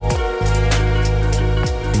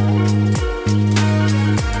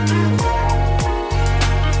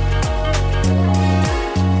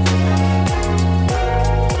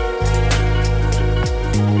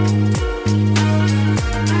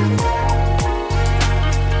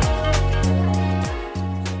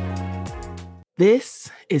This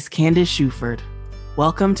is Candace Shuford.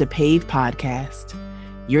 Welcome to Pave Podcast.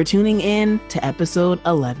 You're tuning in to episode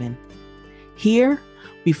 11. Here,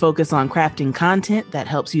 we focus on crafting content that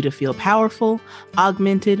helps you to feel powerful,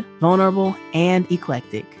 augmented, vulnerable, and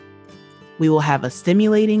eclectic. We will have a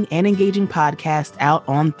stimulating and engaging podcast out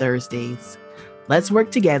on Thursdays. Let's work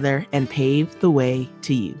together and pave the way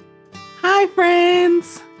to you. Hi,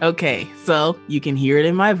 friends. Okay, so you can hear it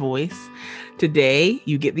in my voice. Today,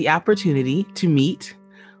 you get the opportunity to meet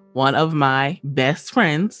one of my best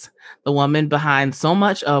friends, the woman behind so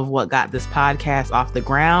much of what got this podcast off the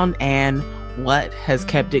ground and what has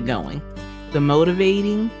kept it going. The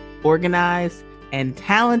motivating, organized, and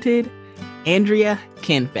talented Andrea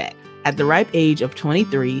Kinfat. At the ripe age of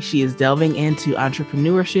 23, she is delving into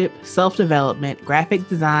entrepreneurship, self-development, graphic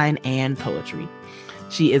design, and poetry.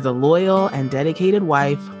 She is a loyal and dedicated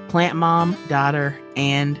wife, plant mom, daughter,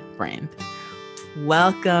 and friend.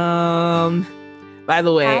 Welcome. By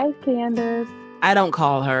the way, hi, Candace. I don't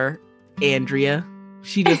call her Andrea.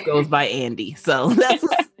 She just goes by Andy. So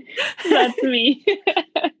that's me.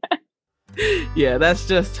 Yeah, that's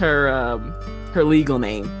just her legal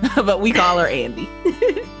name. But we call her Andy.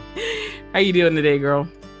 How you doing today, girl?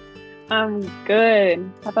 I'm good.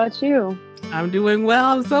 How about you? I'm doing well.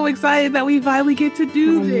 I'm so excited that we finally get to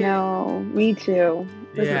do this. No, me too.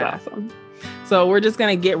 This is awesome. So we're just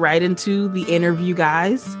going to get right into the interview,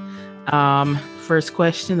 guys. First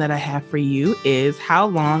question that I have for you is, how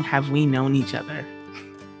long have we known each other?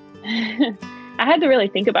 I had to really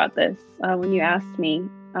think about this when you asked me.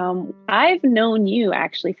 I've known you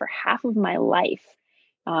actually for half of my life.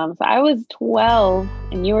 So I was 12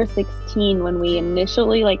 and you were 16 when we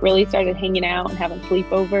initially really started hanging out and having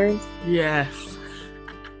sleepovers. Yes.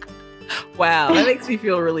 Wow, that makes me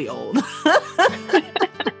feel really old.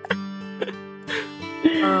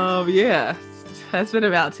 Yeah, that's been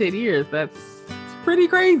about 10 years. That's pretty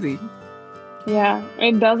crazy. Yeah,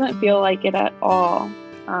 it doesn't feel like it at all.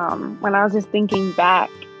 When I was just thinking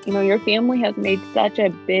back, your family has made such a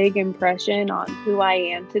big impression on who I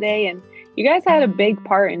am today. And you guys had a big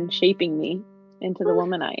part in shaping me into the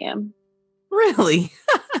woman I am. Really?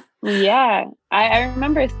 Yeah. I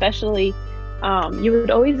remember especially, you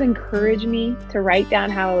would always encourage me to write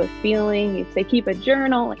down how I was feeling. You'd say, keep a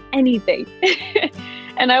journal, anything.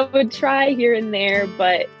 And I would try here and there,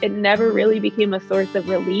 but it never really became a source of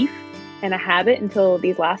relief and a habit until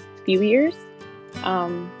these last few years.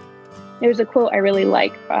 There's a quote I really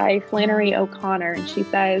like by Flannery O'Connor, and she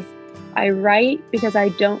says, I write because I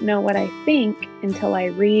don't know what I think until I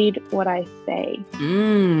read what I say.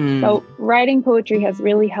 So writing poetry has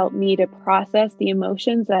really helped me to process the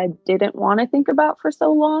emotions that I didn't want to think about for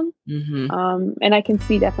so long. And I can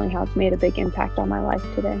see definitely how it's made a big impact on my life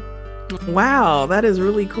today. Wow, that is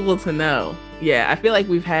really cool to know. Yeah, I feel like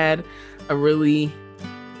we've had a really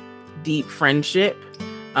deep friendship.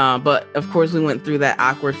 But of course, we went through that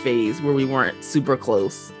awkward phase where we weren't super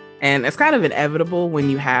close. And it's kind of inevitable when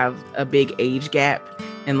you have a big age gap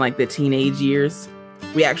in the teenage years.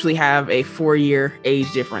 We actually have a 4-year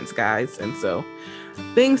age difference, guys. And so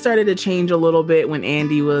things started to change a little bit when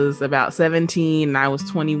Andy was about 17 and I was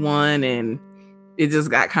 21, and it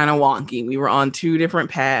just got kind of wonky. We were on 2 different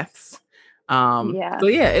paths. So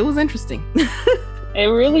yeah, it was interesting.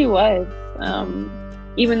 It really was.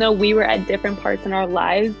 Even though we were at different parts in our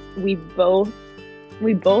lives, we both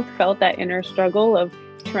felt that inner struggle of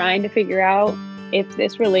trying to figure out if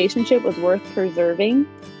this relationship was worth preserving.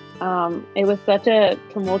 It was such a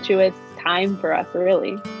tumultuous time for us,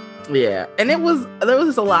 really. Yeah. And there was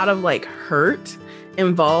just a lot of hurt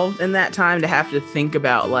involved in that time to have to think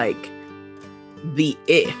about the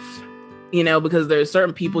if, because there's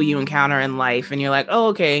certain people you encounter in life and you're like, oh,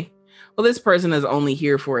 okay, well, this person is only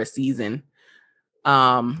here for a season.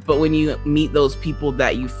 But when you meet those people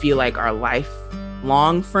that you feel like are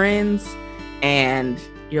lifelong friends, and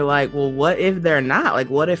you're like, well, what if they're not?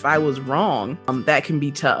 What if I was wrong? That can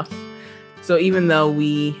be tough. So even though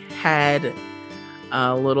we had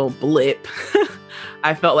a little blip,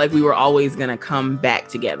 I felt like we were always going to come back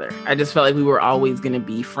together. I just felt like we were always going to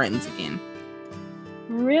be friends again.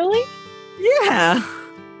 Really? Yeah.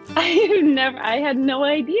 I had no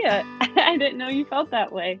idea. I didn't know you felt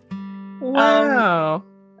that way. Wow.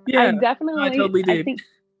 Yeah, I totally did.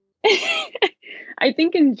 I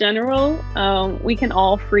think in general, we can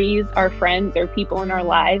all freeze our friends or people in our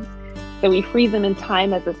lives. So we freeze them in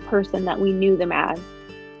time as this person that we knew them as.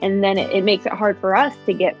 And then it makes it hard for us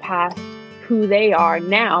to get past who they are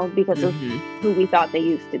now because of who we thought they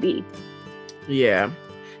used to be. Yeah.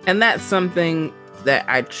 And that's something that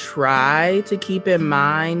I try to keep in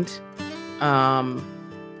mind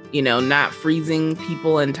not freezing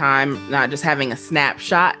people in time, not just having a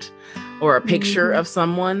snapshot or a picture of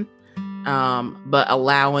someone, but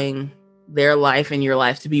allowing their life and your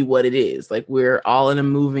life to be what it is. Like, we're all in a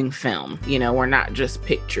moving film, we're not just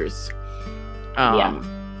pictures.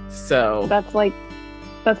 So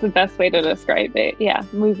that's the best way to describe it. Yeah.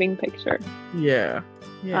 Moving picture. Yeah.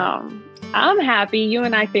 I'm happy you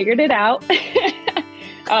and I figured it out.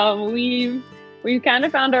 We've kind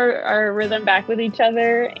of found our rhythm back with each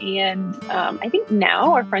other. And I think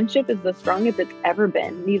now our friendship is the strongest it's ever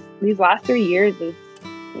been. These last 3 years has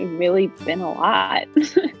really been a lot.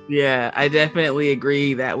 Yeah, I definitely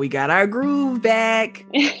agree that we got our groove back.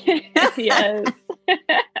 Yes.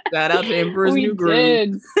 Shout out to Emperor's New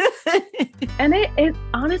Groove. And it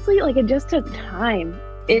honestly, it just took time.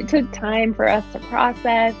 It took time for us to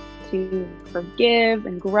process, to forgive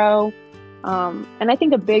and grow. And I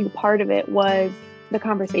think a big part of it was the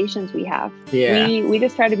conversations we have. Yeah. We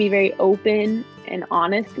just try to be very open and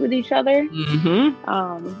honest with each other.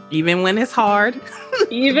 Even when it's hard.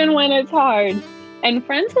 Even when it's hard. And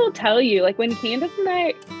friends will tell you, when Candace and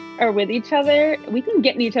I are with each other, we can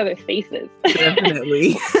get in each other's faces.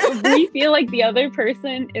 Definitely. If we feel like the other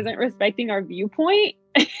person isn't respecting our viewpoint,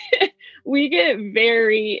 we get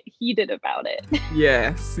very heated about it.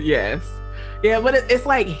 Yes. Yeah, but it's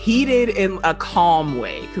heated in a calm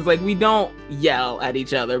way. Because we don't yell at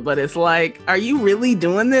each other, but it's are you really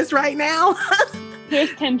doing this right now?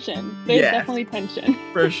 There's tension. There's definitely tension.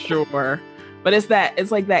 For sure. But it's that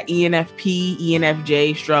ENFP,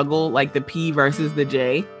 ENFJ struggle, the P versus the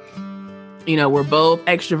J. We're both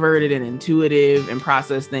extroverted and intuitive and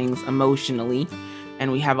process things emotionally.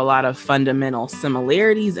 And we have a lot of fundamental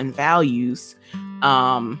similarities and values.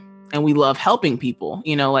 And we love helping people,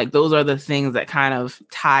 those are the things that kind of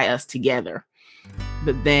tie us together.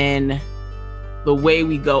 But then the way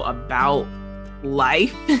we go about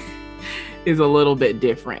life is a little bit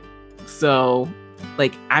different. So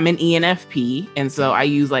I'm an ENFP. And so I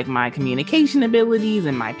use my communication abilities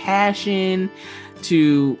and my passion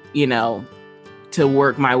to, to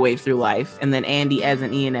work my way through life. And then Andy, as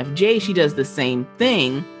an ENFJ, she does the same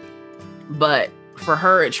thing. But for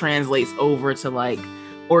her, it translates over to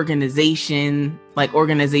organization,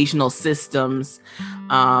 organizational systems,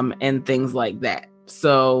 and things like that.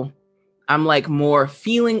 So I'm more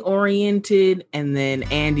feeling oriented, and then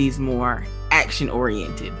Andy's more action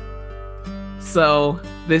oriented. So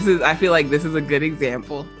I feel like this is a good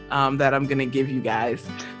example that I'm going to give you guys.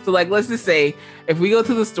 So let's just say if we go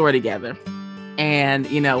to the store together and,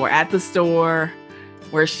 we're at the store,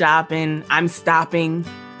 we're shopping, I'm stopping,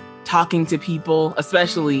 talking to people,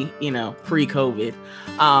 especially, pre-COVID,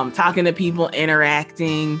 talking to people,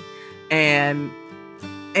 interacting, and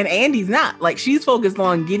Andy's not. She's focused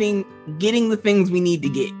on getting the things we need to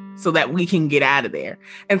get so that we can get out of there.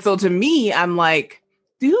 And so to me, I'm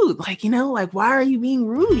dude, why are you being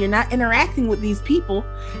rude? You're not interacting with these people.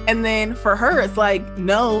 And then for her, it's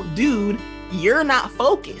no, dude, you're not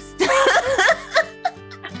focused.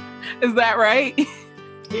 Is that right?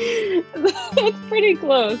 It's pretty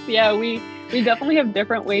close. Yeah, we definitely have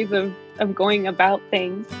different ways of going about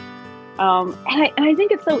things. And I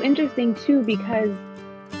think it's so interesting too, because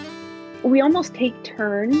we almost take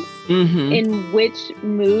turns in which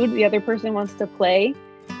mood the other person wants to play.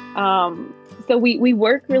 So we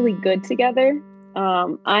work really good together.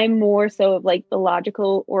 I'm more so of the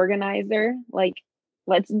logical organizer,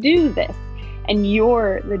 let's do this. And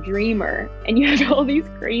you're the dreamer, and you have all these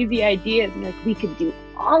crazy ideas, and we could do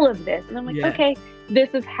all of this. And I'm okay, this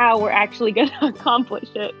is how we're actually going to accomplish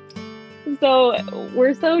it. So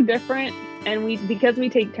we're so different, and because we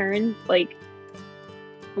take turns,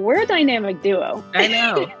 we're a dynamic duo. I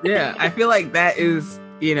know. Yeah. I feel like that is,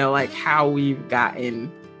 how we've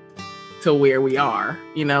gotten to where we are,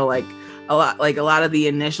 a lot of the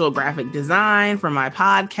initial graphic design for my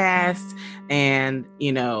podcast and,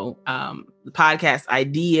 the podcast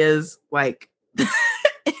ideas,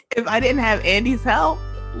 if I didn't have Andy's help,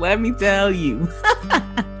 let me tell you,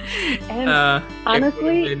 and honestly, it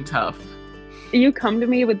would have been tough. You come to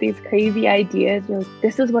me with these crazy ideas. You're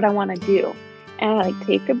this is what I want to do. And I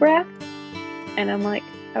take a breath and I'm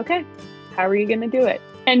okay, how are you going to do it?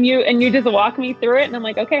 And you just walk me through it. And I'm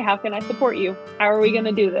okay, how can I support you? How are we going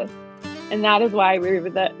to do this? And that is why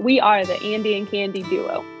we are the Andy and Candy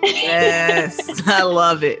duo. Yes, I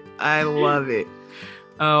love it.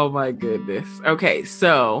 Oh my goodness. Okay,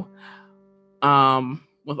 so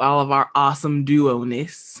with all of our awesome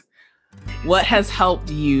duo-ness, what has helped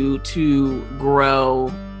you to grow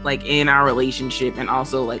in our relationship and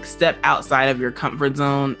also step outside of your comfort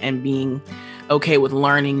zone and being okay with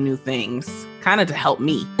learning new things, kind of to help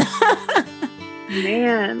me?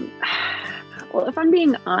 Man, well, if I'm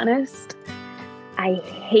being honest, I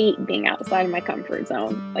hate being outside of my comfort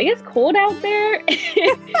zone. Like, it's cold out there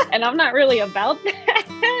and I'm not really about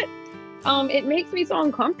that. It makes me so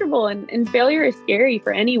uncomfortable, and failure is scary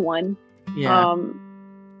for anyone. Yeah.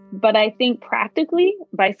 But I think practically,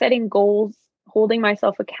 by setting goals, holding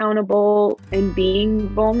myself accountable, and being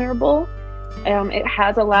vulnerable, it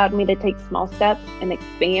has allowed me to take small steps and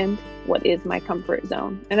expand what is my comfort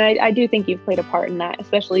zone. And I do think you've played a part in that,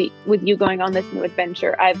 especially with you going on this new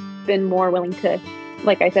adventure. I've been more willing to,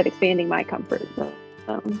 like I said, expanding my comfort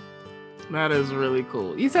zone. That is really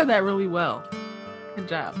cool. You said that really well. Good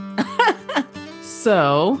job.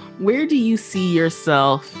 So, where do you see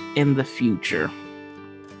yourself in the future?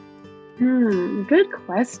 Good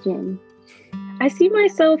question. I see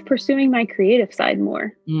myself pursuing my creative side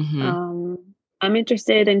more. Mm-hmm. I'm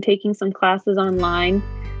interested in taking some classes online,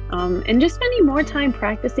 and just spending more time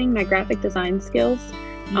practicing my graphic design skills.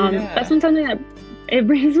 That's been something that it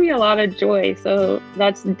brings me a lot of joy. So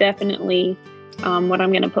that's definitely what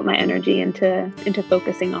I'm going to put my energy into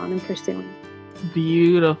focusing on and pursuing.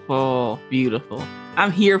 Beautiful.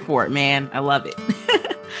 I'm here for it, man. I love it.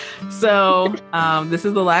 So this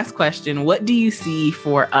is the last question. What do you see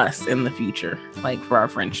for us in the future, like for our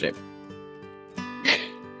friendship?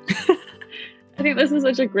 I think this is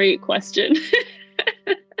such a great question.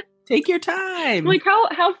 Take your time. Like,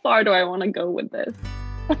 how far do I want to go with this?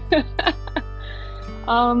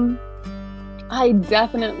 I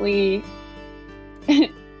definitely, if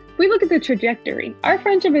we look at the trajectory, our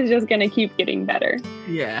friendship is just going to keep getting better.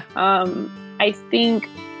 Yeah. I think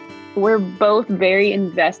we're both very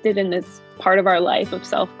invested in this part of our life of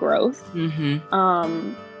self-growth.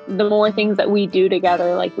 Mm-hmm. The more things that we do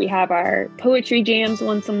together, like we have our poetry jams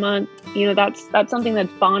once a month, that's something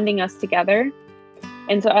that's bonding us together.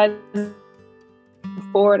 And so as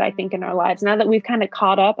forward, I think in our lives, now that we've kind of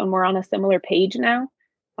caught up and we're on a similar page now,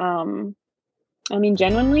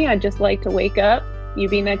 genuinely, I'd just like to wake up, you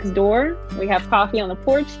be next door, we have coffee on the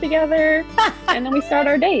porch together, and then we start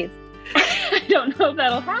our days. I don't know if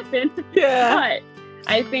that'll happen, but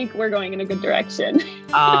I think we're going in a good direction.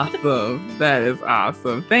 Awesome. That is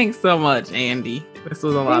awesome. Thanks so much, Andy. This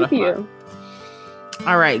was a lot of fun. Thank you.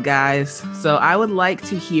 All right, guys. So I would like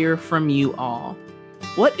to hear from you all.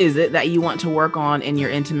 What is it that you want to work on in your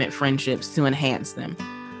intimate friendships to enhance them?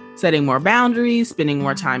 Setting more boundaries, spending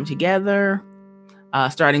more time together,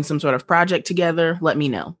 starting some sort of project together? Let me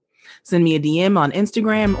know. Send me a DM on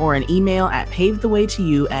Instagram or an email at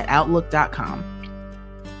pavethewaytoyou@outlook.com.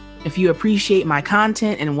 If you appreciate my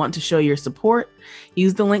content and want to show your support,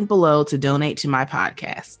 use the link below to donate to my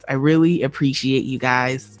podcast. I really appreciate you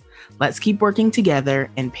guys. Let's keep working together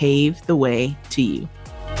and pave the way to you.